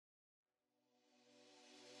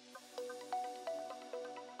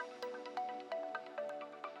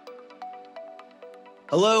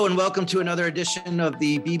Hello and welcome to another edition of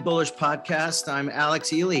the Be Bullish podcast. I'm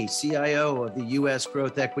Alex Ely, CIO of the U.S.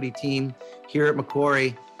 Growth Equity Team here at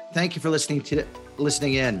Macquarie. Thank you for listening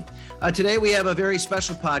in. Today we have a very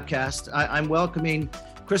special podcast. I'm welcoming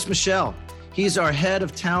Chris Michel. He's our head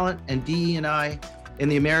of talent and DE&I in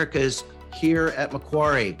the Americas here at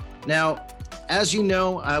Macquarie. Now, as you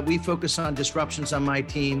know, we focus on disruptions on my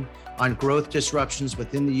team, on growth disruptions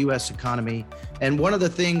within the U.S. economy. And one of the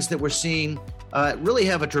things that we're seeing really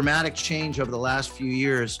have a dramatic change over the last few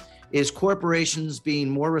years is corporations being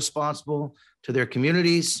more responsible to their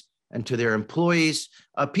communities and to their employees.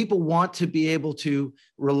 People want to be able to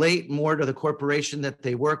relate more to the corporation that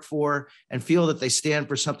they work for and feel that they stand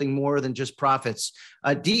for something more than just profits.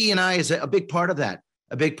 DE&I is a big part of that,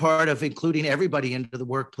 a big part of including everybody into the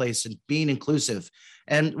workplace and being inclusive.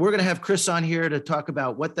 And we're going to have Chris on here to talk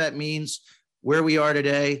about what that means, where we are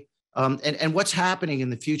today, and what's happening in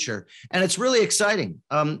the future. And it's really exciting.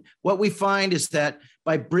 What we find is that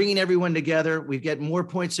by bringing everyone together, we get more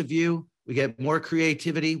points of view, we get more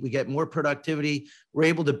creativity, we get more productivity. We're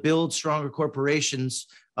able to build stronger corporations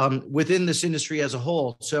within this industry as a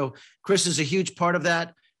whole. So Chris is a huge part of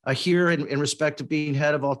that here in respect to being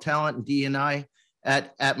head of all talent and D&I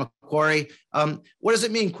at Macquarie. What does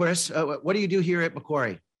it mean, Chris? What do you do here at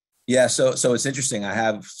Macquarie? Yeah, so it's interesting. I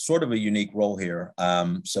have sort of a unique role here.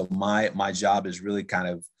 So my job is really kind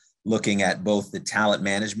of looking at both the talent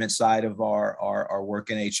management side of our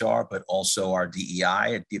work in HR, but also our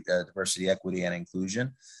DEI, diversity, equity, and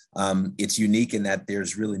inclusion. It's unique in that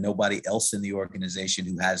there's really nobody else in the organization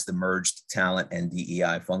who has the merged talent and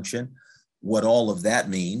DEI function. What all of that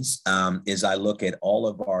means is I look at all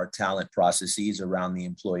of our talent processes around the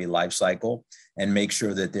employee lifecycle and make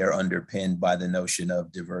sure that they're underpinned by the notion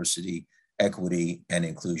of diversity, equity, and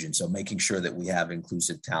inclusion. So making sure that we have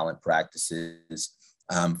inclusive talent practices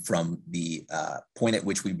from the point at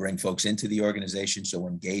which we bring folks into the organization. So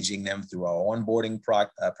engaging them through our onboarding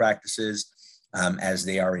practices as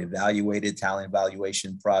they are evaluated, talent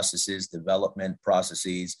evaluation processes, development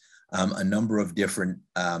processes, a number of different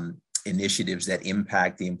initiatives that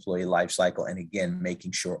impact the employee lifecycle. And again,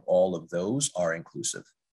 making sure all of those are inclusive.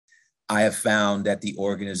 I have found that the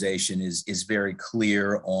organization is very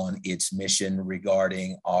clear on its mission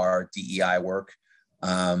regarding our DEI work.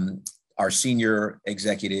 Our senior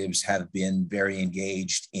executives have been very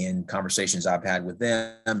engaged in conversations I've had with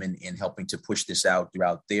them and in helping to push this out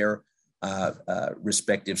throughout their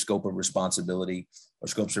respective scopes of responsibility.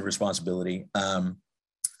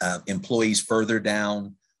 Employees further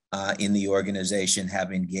down in the organization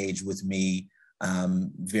have engaged with me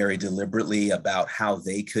very deliberately about how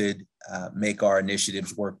they could make our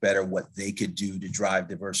initiatives work better, what they could do to drive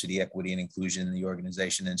diversity, equity, and inclusion in the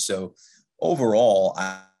organization. And so overall,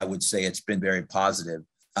 I would say it's been very positive.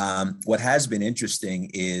 What has been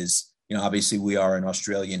interesting is, obviously we are an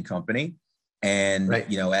Australian company. And,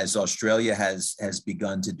 right. As Australia has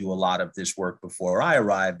begun to do a lot of this work before I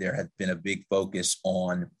arrived, there had been a big focus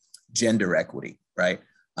on gender equity, right?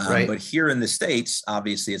 Right. But here in the States,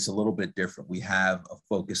 obviously, it's a little bit different. We have a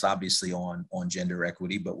focus, obviously, on gender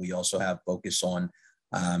equity, but we also have focus on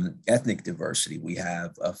ethnic diversity. We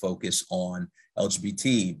have a focus on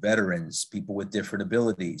LGBT, veterans, people with different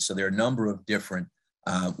abilities. So there are a number of different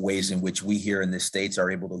ways in which we here in the States are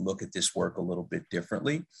able to look at this work a little bit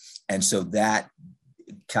differently. And so that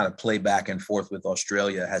kind of play back and forth with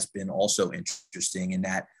Australia has been also interesting in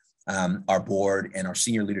that our board and our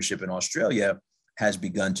senior leadership in Australia has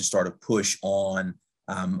begun to start a push on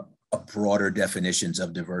a broader definitions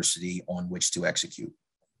of diversity on which to execute.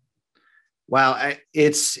 Wow,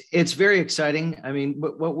 it's very exciting. I mean,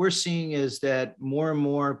 what we're seeing is that more and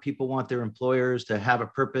more people want their employers to have a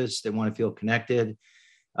purpose. They want to feel connected.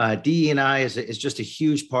 DE&I is just a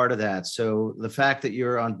huge part of that. So the fact that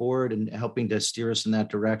you're on board and helping to steer us in that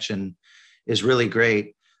direction is really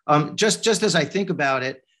great. Just as I think about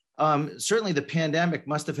it, certainly the pandemic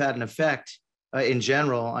must have had an effect in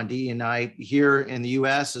general on DE&I here in the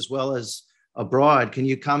U.S. as well as abroad. Can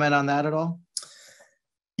you comment on that at all?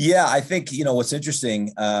 Yeah, I think, what's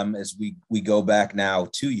interesting as we go back now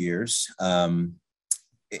 2 years,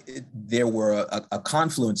 there were a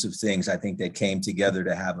confluence of things, I think, that came together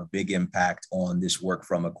to have a big impact on this work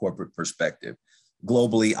from a corporate perspective.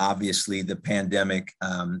 Globally, obviously, the pandemic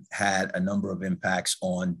had a number of impacts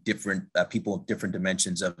on different people of different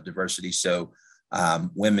dimensions of diversity. So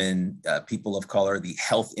women, people of color, the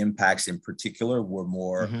health impacts in particular were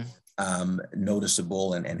more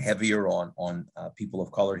noticeable and heavier on people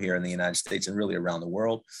of color here in the United States and really around the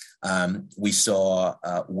world. We saw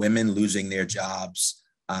women losing their jobs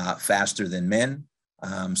faster than men.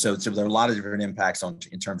 So there are a lot of different impacts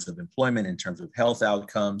in terms of employment, in terms of health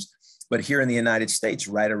outcomes. But here in the United States,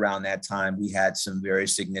 right around that time, we had some very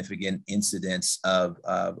significant incidents of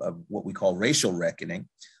what we call racial reckoning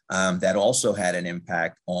that also had an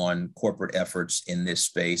impact on corporate efforts in this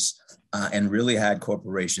space and really had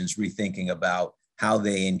corporations rethinking about how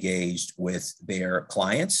they engaged with their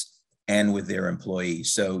clients and with their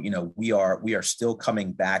employees. So, we are still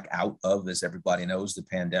coming back out of, as everybody knows, the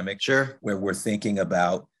pandemic, Sure, where we're thinking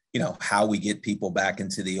about, how we get people back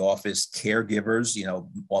into the office, caregivers,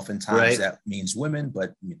 oftentimes that means women,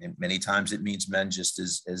 but many times it means men just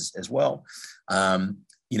as well.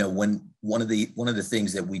 When one of the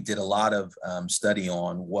things that we did a lot of study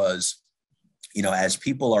on was, as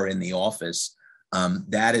people are in the office,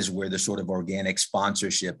 that is where the sort of organic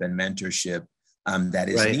sponsorship and mentorship that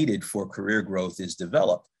is needed for career growth is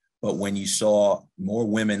developed. But when you saw more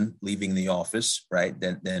women leaving the office, right,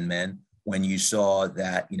 than men, when you saw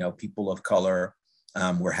that, people of color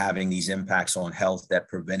were having these impacts on health that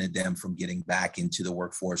prevented them from getting back into the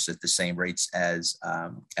workforce at the same rates as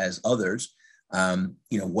others,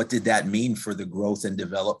 what did that mean for the growth and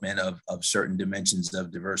development of certain dimensions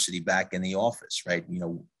of diversity back in the office, right?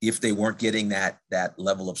 If they weren't getting that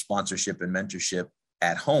level of sponsorship and mentorship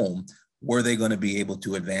at home, were they going to be able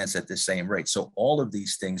to advance at the same rate? So all of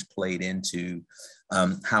these things played into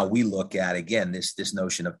how we look at, again, this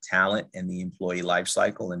notion of talent and the employee life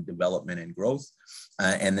cycle and development and growth.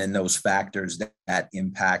 And then those factors that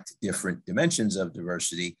impact different dimensions of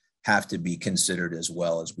diversity have to be considered as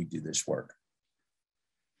well as we do this work.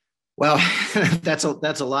 Well, that's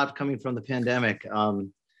a lot coming from the pandemic.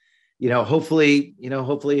 Hopefully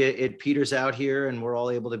it peters out here and we're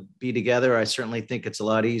all able to be together. I certainly think it's a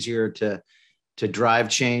lot easier to drive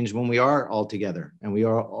change when we are all together and we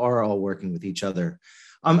are all working with each other.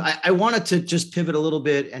 I wanted to just pivot a little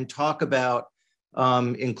bit and talk about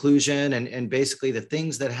inclusion and basically the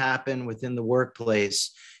things that happen within the workplace.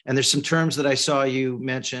 And there's some terms that I saw you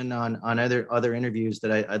mention on other interviews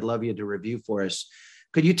that I'd love you to review for us.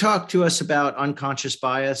 Could you talk to us about unconscious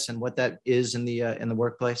bias and what that is in the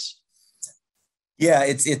workplace? Yeah,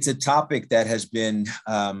 it's a topic that has been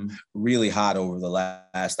really hot over the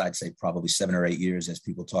last, I'd say, probably 7 or 8 years as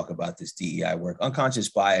people talk about this DEI work. Unconscious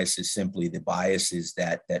bias is simply the biases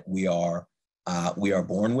that we are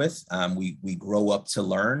born with. We grow up to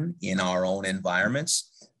learn in our own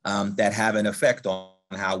environments that have an effect on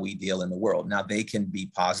how we deal in the world. Now, they can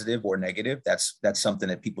be positive or negative. That's something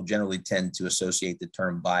that people generally tend to associate the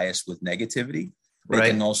term bias with negativity.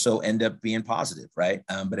 They can also end up being positive, right?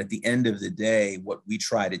 But at the end of the day, what we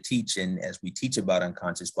try to teach, and as we teach about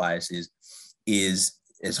unconscious biases, is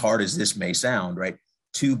as hard as this may sound, right?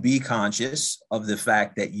 To be conscious of the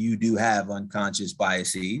fact that you do have unconscious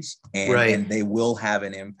biases and they will have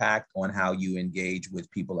an impact on how you engage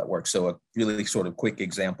with people at work. So a really sort of quick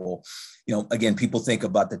example, again, people think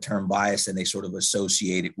about the term bias and they sort of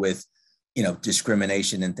associate it with,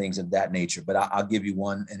 discrimination and things of that nature. But I'll give you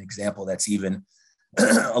an example that's even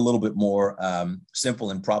a little bit more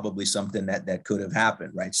simple and probably something that could have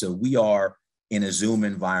happened, right? So we are in a Zoom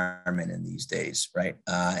environment in these days, right?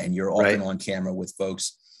 And you're often on camera with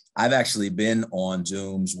folks. I've actually been on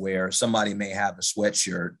Zooms where somebody may have a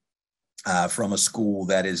sweatshirt from a school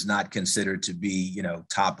that is not considered to be,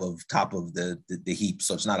 top of the heap.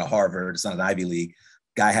 So it's not a Harvard, it's not an Ivy League.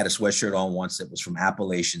 Guy had a sweatshirt on once that was from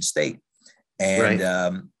Appalachian State.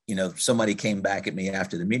 And, somebody came back at me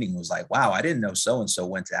after the meeting and was like, wow, I didn't know so-and-so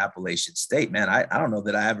went to Appalachian State, man. I don't know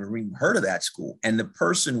that I ever even heard of that school. And the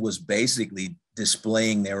person was basically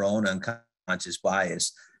displaying their own unconscious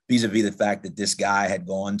bias vis-a-vis the fact that this guy had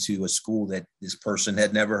gone to a school that this person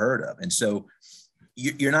had never heard of. And so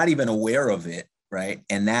you're not even aware of it, right?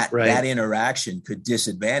 And that interaction could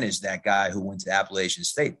disadvantage that guy who went to Appalachian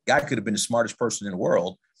State. Guy could have been the smartest person in the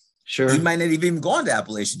world. Sure. He might not have even gone to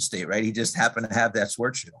Appalachian State, right? He just happened to have that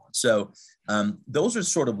sweatshirt on. So those are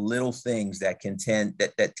sort of little things that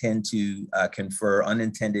tend to confer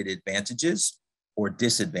unintended advantages or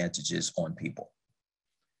disadvantages on people.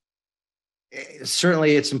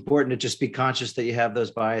 Certainly, it's important to just be conscious that you have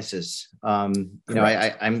those biases. I'm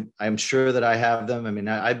sure that I have them. I mean,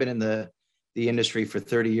 I've been in the industry for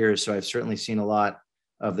 30 years, so I've certainly seen a lot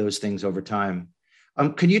of those things over time.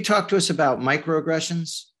 Can you talk to us about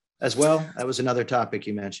microaggressions as well? That was another topic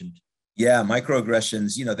you mentioned. Yeah,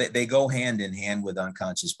 microaggressions, they go hand in hand with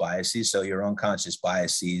unconscious biases. So your unconscious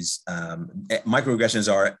biases,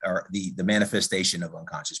 microaggressions are the manifestation of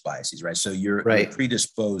unconscious biases, right? So you're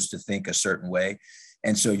predisposed to think a certain way.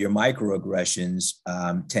 And so your microaggressions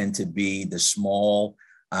tend to be the small,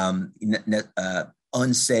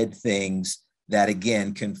 unsaid things that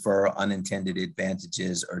again confer unintended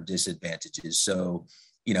advantages or disadvantages. So,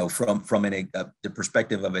 from the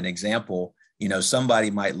perspective of an example, somebody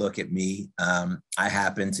might look at me. I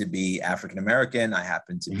happen to be African American. I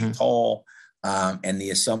happen to be tall, and the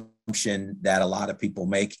assumption that a lot of people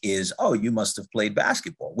make is, oh, you must have played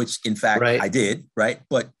basketball, which in fact I did, right?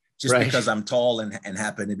 But just because I'm tall and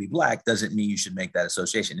happen to be Black doesn't mean you should make that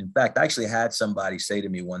association. In fact, I actually had somebody say to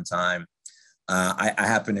me one time, I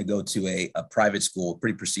happen to go to a private school,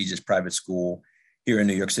 pretty prestigious private school here in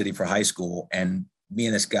New York City for high school. And me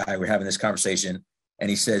and this guy were having this conversation, and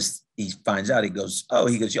he finds out, he goes, oh,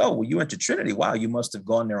 well, you went to Trinity. Wow, you must have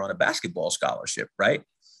gone there on a basketball scholarship, right?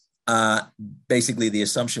 Basically, the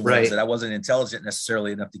assumption was that I wasn't intelligent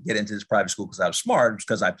necessarily enough to get into this private school because I was smart,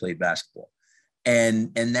 because I played basketball. And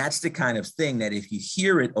that's the kind of thing that if you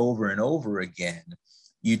hear it over and over again,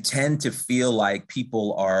 you tend to feel like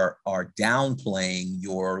people are downplaying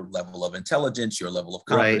your level of intelligence, your level of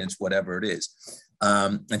confidence, whatever it is.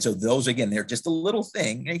 And so those, again, they're just a little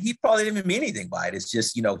thing. He probably didn't even mean anything by it. It's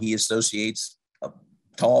just, he associates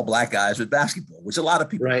tall Black guys with basketball, which a lot of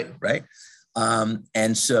people do, right?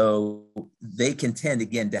 And so they can tend,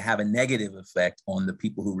 again, to have a negative effect on the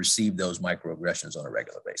people who receive those microaggressions on a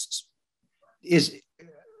regular basis.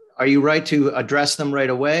 Are you right to address them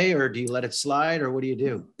right away, or do you let it slide, or what do you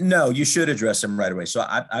do? No, you should address them right away. So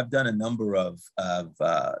I've done a number of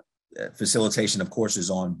facilitation of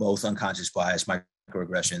courses on both unconscious bias,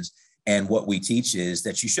 microaggressions. And what we teach is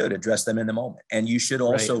that you should address them in the moment. And you should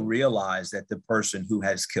also realize that the person who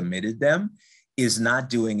has committed them is not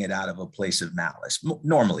doing it out of a place of malice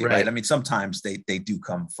normally, right? I mean, sometimes they do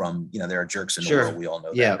come from, there are jerks in the world. We all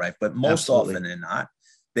know that, right? But most often than not,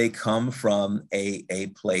 they come from a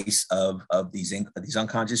place of these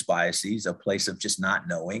unconscious biases, a place of just not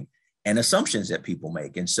knowing, and assumptions that people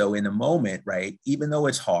make. And so in the moment, right, even though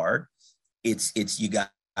it's hard, it's you got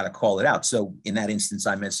to call it out. So in that instance,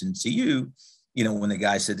 I mentioned to you, when the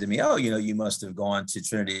guy said to me, oh, you must have gone to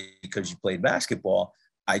Trinity because you played basketball.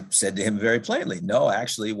 I said to him very plainly, no,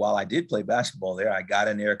 actually, while I did play basketball there, I got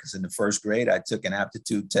in there because in the first grade, I took an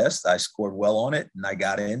aptitude test. I scored well on it, and I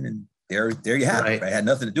got in, and there you have it. Right? It had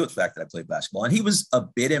nothing to do with the fact that I played basketball. And he was a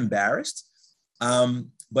bit embarrassed.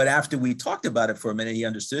 But after we talked about it for a minute, he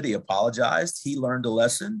understood, he apologized, he learned a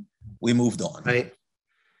lesson, we moved on. Right.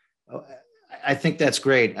 I think that's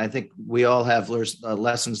great. I think we all have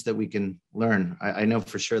lessons that we can learn. I know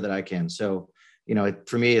for sure that I can. So,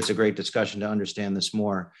 for me, it's a great discussion to understand this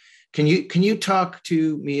more. Can you talk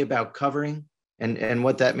to me about covering and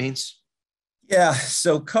what that means? Yeah,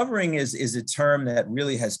 so covering is a term that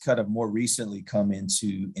really has kind of more recently come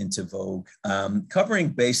into vogue. Covering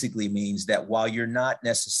basically means that while you're not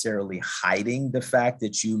necessarily hiding the fact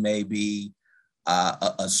that you may be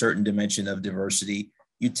a certain dimension of diversity,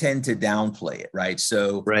 you tend to downplay it, right?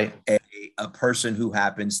 So a person who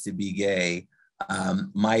happens to be gay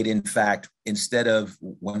might, in fact, instead of,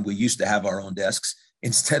 when we used to have our own desks,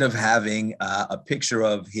 instead of having a picture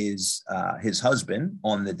of his husband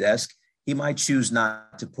on the desk, he might choose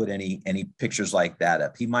not to put any pictures like that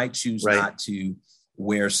up. He might choose not to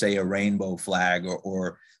wear, say, a rainbow flag,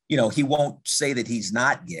 or he won't say that he's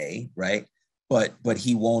not gay, right? But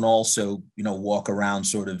he won't also, walk around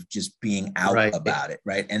sort of just being out about it,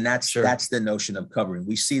 right? And that's the notion of covering.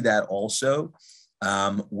 We see that also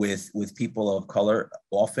with people of color.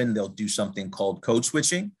 Often they'll do something called code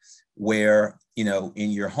switching, where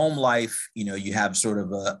in your home life, you have sort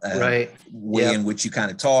of a way in which you kind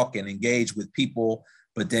of talk and engage with people.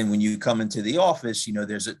 But then when you come into the office,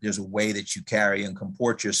 there's a way that you carry and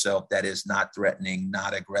comport yourself that is not threatening,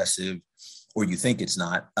 not aggressive, or you think it's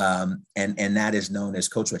not. And that is known as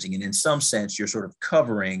code switching. And in some sense, you're sort of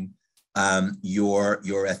covering your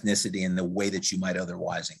ethnicity in the way that you might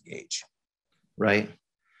otherwise engage. Right.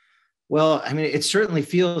 Well, I mean, it certainly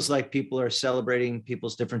feels like people are celebrating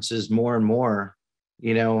people's differences more and more.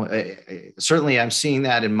 Certainly I'm seeing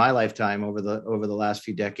that in my lifetime over the last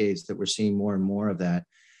few decades, that we're seeing more and more of that.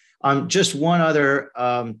 Just one other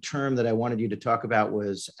term that I wanted you to talk about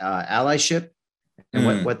was allyship,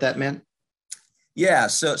 and what that meant. Yeah,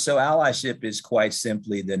 so allyship is quite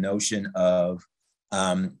simply the notion of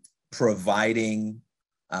providing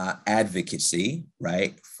advocacy,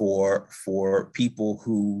 right, for people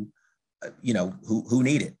who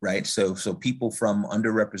need it, right? So people from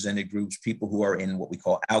underrepresented groups, people who are in what we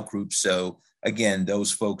call out groups. So again,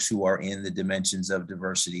 those folks who are in the dimensions of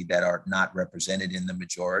diversity that are not represented in the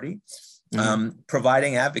majority,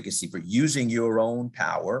 providing advocacy, for using your own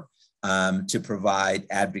power to provide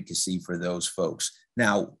advocacy for those folks.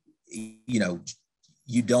 Now,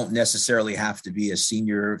 you don't necessarily have to be a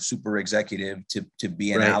senior super executive to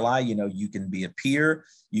be an ally. You can be a peer,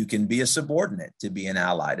 you can be a subordinate to be an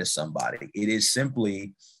ally to somebody. It is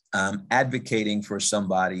simply advocating for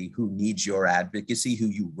somebody who needs your advocacy, who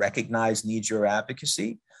you recognize needs your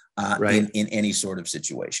advocacy in any sort of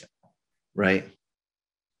situation. Right.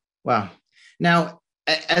 Wow. Now,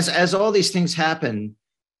 as all these things happen,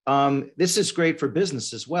 this is great for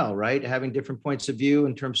business as well, right? Having different points of view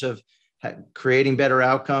in terms of creating better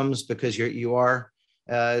outcomes, because you are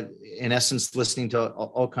in essence listening to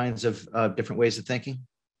all kinds of different ways of thinking.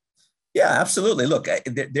 Yeah, absolutely. Look,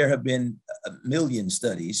 there have been a million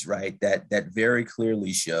studies, right, that very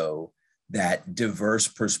clearly show that diverse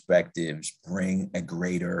perspectives bring a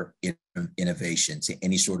greater innovation to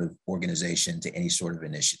any sort of organization, to any sort of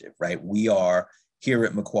initiative, right? We are here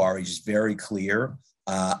at Macquarie just very clear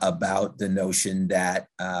about the notion that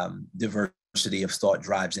diversity of thought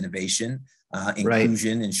drives innovation.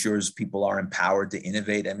 Inclusion ensures people are empowered to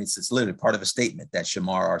innovate. I mean, it's literally part of a statement that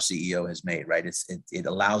Shamar, our CEO, has made, right? It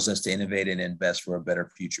allows us to innovate and invest for a better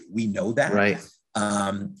future. We know that. Right.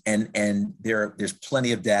 And there's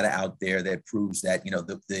plenty of data out there that proves that,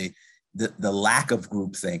 the lack of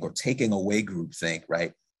groupthink or taking away groupthink,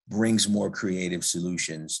 right, brings more creative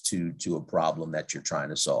solutions to a problem that you're trying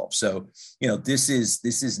to solve. So, this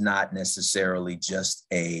is not necessarily just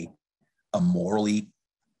a morally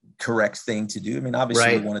correct thing to do. I mean,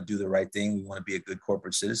 obviously we want to do the right thing. We want to be a good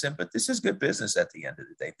corporate citizen, but this is good business at the end of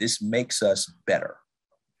the day. This makes us better.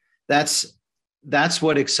 That's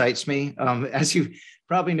what excites me. As you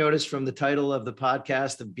probably noticed from the title of the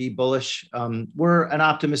podcast of Be Bullish, we're an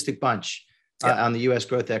optimistic bunch on the U.S.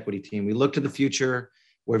 growth equity team. We look to the future.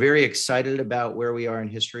 We're very excited about where we are in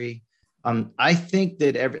history. I think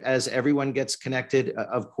that as everyone gets connected,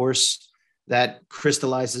 of course, that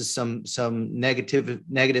crystallizes some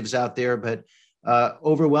negatives out there, but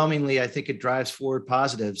overwhelmingly, I think it drives forward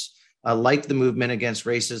positives, like the movement against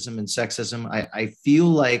racism and sexism. I feel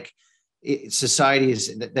like society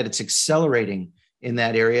is that it's accelerating in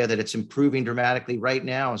that area, that it's improving dramatically right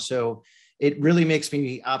now. So it really makes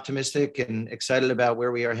me optimistic and excited about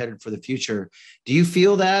where we are headed for the future. Do you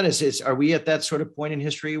feel that? Are we at that sort of point in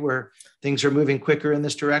history where things are moving quicker in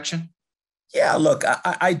this direction? Yeah, look,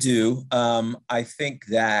 I do. I think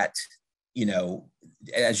that,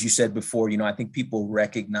 as you said before, I think people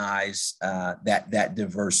recognize that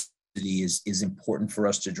diversity is important for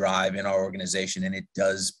us to drive in our organization, and it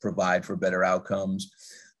does provide for better outcomes.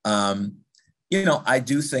 I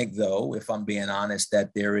do think, though, if I'm being honest, that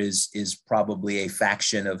there is probably a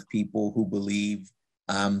faction of people who believe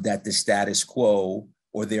that the status quo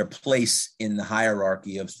or their place in the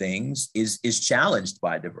hierarchy of things is challenged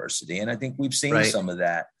by diversity. And I think we've seen some of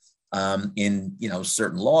that in,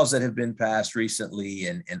 certain laws that have been passed recently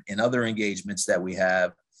and other engagements that we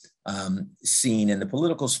have seen in the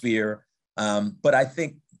political sphere. But I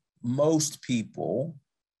think most people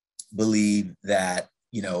believe that,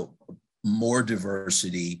 more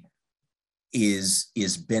diversity is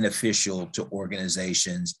beneficial to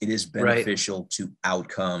organizations. It is beneficial to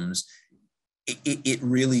outcomes. It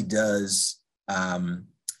really does.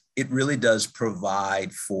 It really does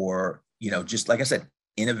provide for, just like I said,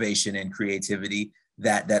 innovation and creativity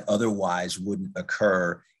that otherwise wouldn't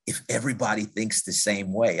occur if everybody thinks the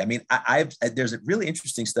same way. I mean, there's a really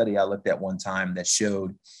interesting study I looked at one time that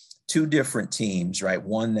showed two different teams, right?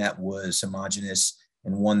 One that was homogenous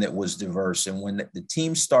and one that was diverse. And when the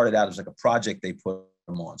team started out, it was like a project they put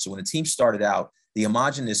them on. So when the team started out, the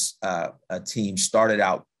homogenous team started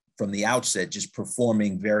out from the outset just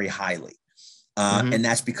performing very highly. And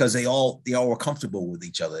that's because they all were comfortable with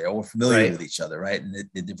each other. They all were familiar with each other, right? And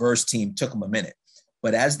the diverse team took them a minute.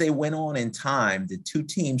 But as they went on in time, the two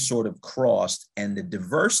teams sort of crossed, and the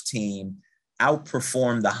diverse team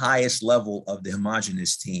outperformed the highest level of the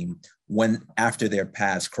homogenous team after their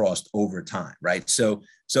paths crossed over time, right? So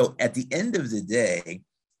at the end of the day,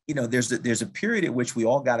 there's a period at which we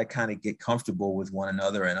all got to kind of get comfortable with one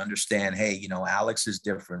another and understand, hey, Alex is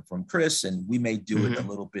different from Chris, and we may do it a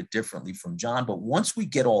little bit differently from John. But once we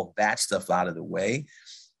get all that stuff out of the way,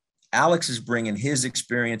 Alex is bringing his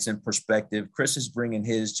experience and perspective. Chris is bringing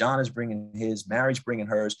his, John is bringing his, Mary's bringing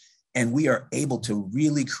hers. And we are able to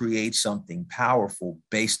really create something powerful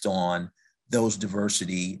based on those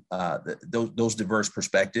diversity, those diverse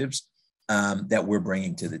perspectives that we're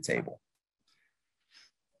bringing to the table.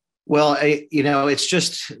 Well, it's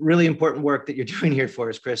just really important work that you're doing here for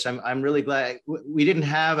us, Chris. I'm really glad we didn't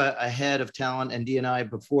have a head of talent and D&I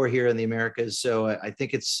before here in the Americas. So I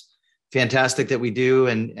think it's fantastic that we do.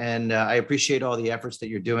 And I appreciate all the efforts that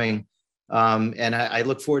you're doing. And I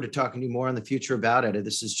look forward to talking to you more in the future about it.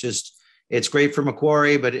 This is just, it's great for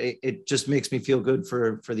Macquarie, but it just makes me feel good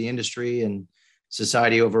for the industry and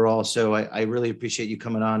society overall. So I really appreciate you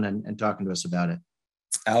coming on and talking to us about it.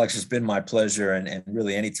 Alex, it's been my pleasure, and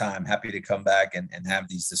really anytime, happy to come back and have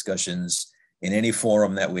these discussions in any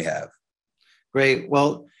forum that we have. Great.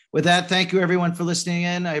 Well, with that, thank you everyone for listening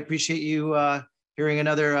in. I appreciate you hearing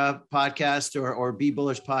another podcast or Be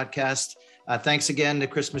Bullish podcast. Thanks again to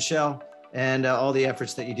Chris Michelle and all the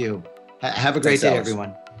efforts that you do. Have a great day, Alex.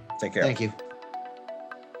 Everyone. Take care. Thank you.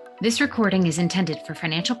 This recording is intended for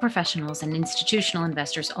financial professionals and institutional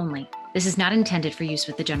investors only. This is not intended for use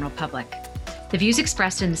with the general public. The views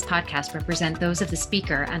expressed in this podcast represent those of the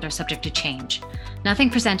speaker and are subject to change.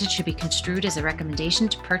 Nothing presented should be construed as a recommendation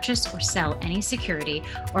to purchase or sell any security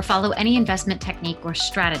or follow any investment technique or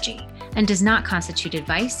strategy, and does not constitute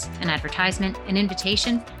advice, an advertisement, an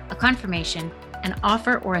invitation, a confirmation, an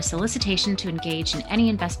offer, or a solicitation to engage in any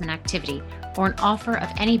investment activity, or an offer of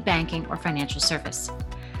any banking or financial service.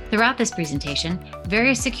 Throughout this presentation,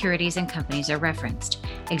 various securities and companies are referenced.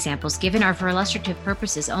 Examples given are for illustrative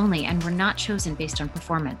purposes only and were not chosen based on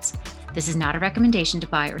performance. This is not a recommendation to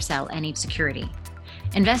buy or sell any security.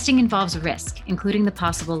 Investing involves risk, including the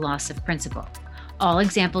possible loss of principal. All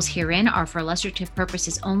examples herein are for illustrative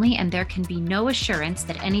purposes only, and there can be no assurance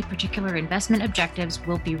that any particular investment objectives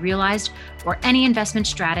will be realized or any investment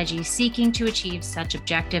strategy seeking to achieve such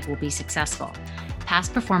objective will be successful.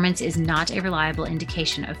 Past performance is not a reliable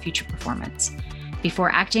indication of future performance.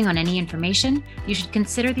 Before acting on any information, you should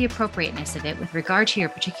consider the appropriateness of it with regard to your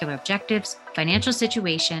particular objectives, financial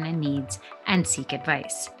situation, and needs, and seek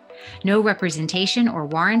advice. No representation or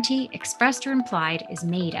warranty, expressed or implied, is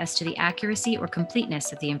made as to the accuracy or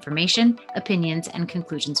completeness of the information, opinions, and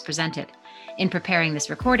conclusions presented. In preparing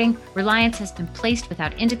this recording, reliance has been placed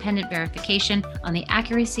without independent verification on the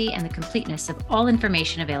accuracy and the completeness of all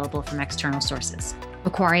information available from external sources.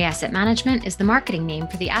 Macquarie Asset Management is the marketing name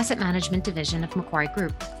for the asset management division of Macquarie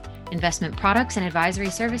Group. Investment products and advisory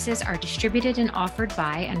services are distributed and offered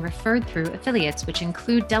by and referred through affiliates, which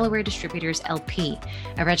include Delaware Distributors LP,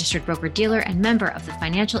 a registered broker-dealer and member of the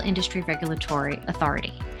Financial Industry Regulatory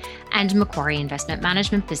Authority, and Macquarie Investment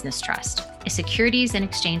Management Business Trust, a Securities and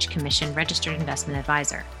Exchange Commission registered investment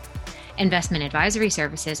advisor. Investment advisory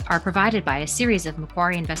services are provided by a series of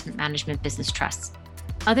Macquarie Investment Management Business Trusts.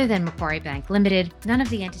 Other than Macquarie Bank Limited, none of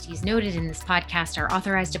the entities noted in this podcast are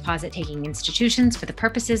authorized deposit-taking institutions for the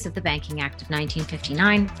purposes of the Banking Act of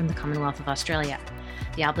 1959 from the Commonwealth of Australia.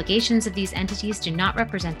 The obligations of these entities do not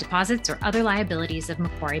represent deposits or other liabilities of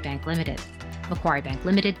Macquarie Bank Limited. Macquarie Bank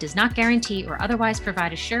Limited does not guarantee or otherwise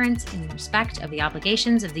provide assurance in respect of the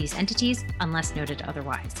obligations of these entities unless noted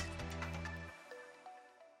otherwise.